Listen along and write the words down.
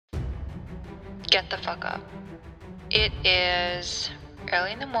Get the fuck up. It is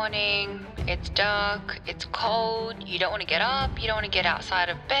early in the morning, it's dark, it's cold, you don't want to get up, you don't want to get outside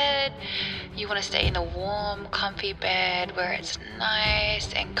of bed, you want to stay in the warm, comfy bed where it's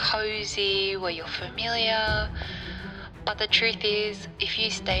nice and cozy, where you're familiar. But the truth is, if you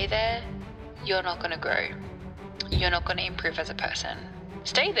stay there, you're not going to grow. You're not going to improve as a person.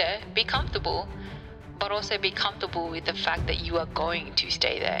 Stay there, be comfortable, but also be comfortable with the fact that you are going to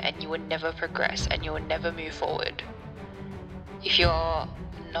stay there and you will never progress and you will never move forward. If you're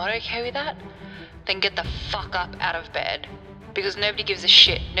not okay with that, then get the fuck up out of bed, because nobody gives a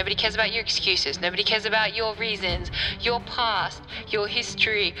shit. Nobody cares about your excuses. Nobody cares about your reasons, your past, your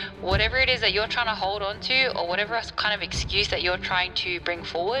history, whatever it is that you're trying to hold on to, or whatever kind of excuse that you're trying to bring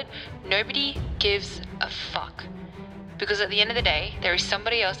forward. Nobody gives a fuck. Because at the end of the day, there is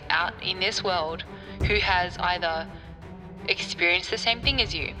somebody else out in this world who has either experienced the same thing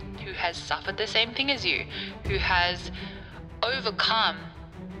as you, who has suffered the same thing as you, who has overcome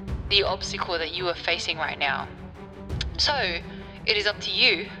the obstacle that you are facing right now. So it is up to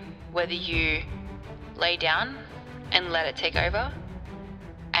you whether you lay down and let it take over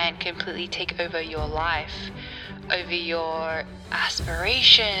and completely take over your life, over your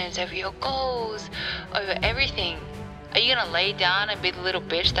aspirations, over your goals, over everything. Are you gonna lay down and be the little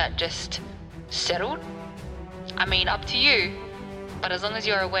bitch that just settled? I mean, up to you, but as long as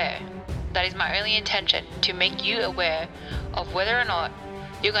you're aware. That is my only intention, to make you aware of whether or not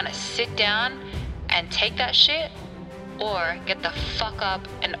you're gonna sit down and take that shit or get the fuck up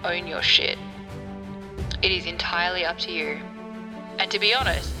and own your shit. It is entirely up to you. And to be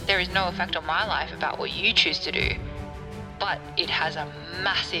honest, there is no effect on my life about what you choose to do, but it has a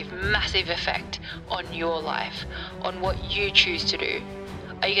massive, massive effect on your life, on what you choose to do.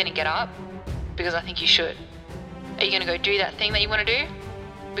 Are you gonna get up? Because I think you should. Are you gonna go do that thing that you wanna do?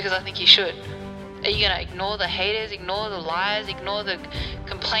 Because I think you should. Are you going to ignore the haters, ignore the lies, ignore the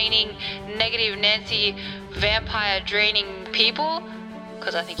complaining, negative Nancy, vampire draining people?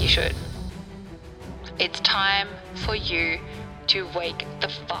 Because I think you should. It's time for you to wake the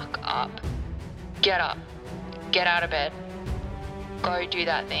fuck up. Get up. Get out of bed. Go do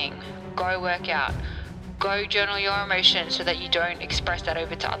that thing. Go work out. Go journal your emotions so that you don't express that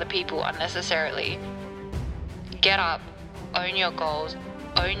over to other people unnecessarily. Get up. Own your goals.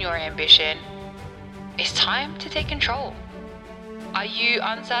 Own your ambition. It's time to take control. Are you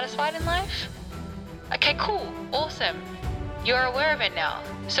unsatisfied in life? Okay, cool, awesome. You're aware of it now.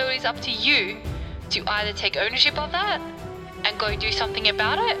 So it is up to you to either take ownership of that and go do something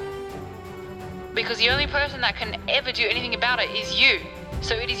about it, because the only person that can ever do anything about it is you.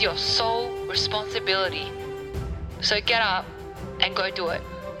 So it is your sole responsibility. So get up and go do it.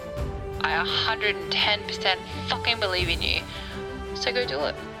 I 110% fucking believe in you. So go do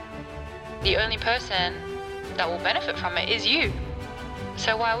it. The only person that will benefit from it is you.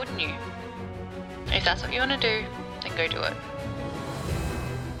 So why wouldn't you? If that's what you want to do, then go do it.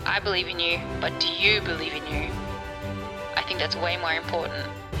 I believe in you, but do you believe in you? I think that's way more important.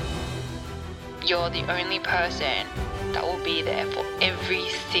 You're the only person that will be there for every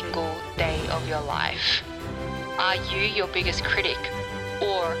single day of your life. Are you your biggest critic,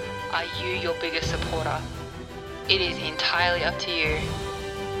 or are you your biggest supporter? It is entirely up to you.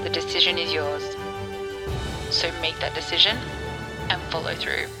 The decision is yours. So make that decision and follow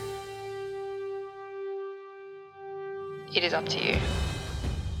through. It is up to you.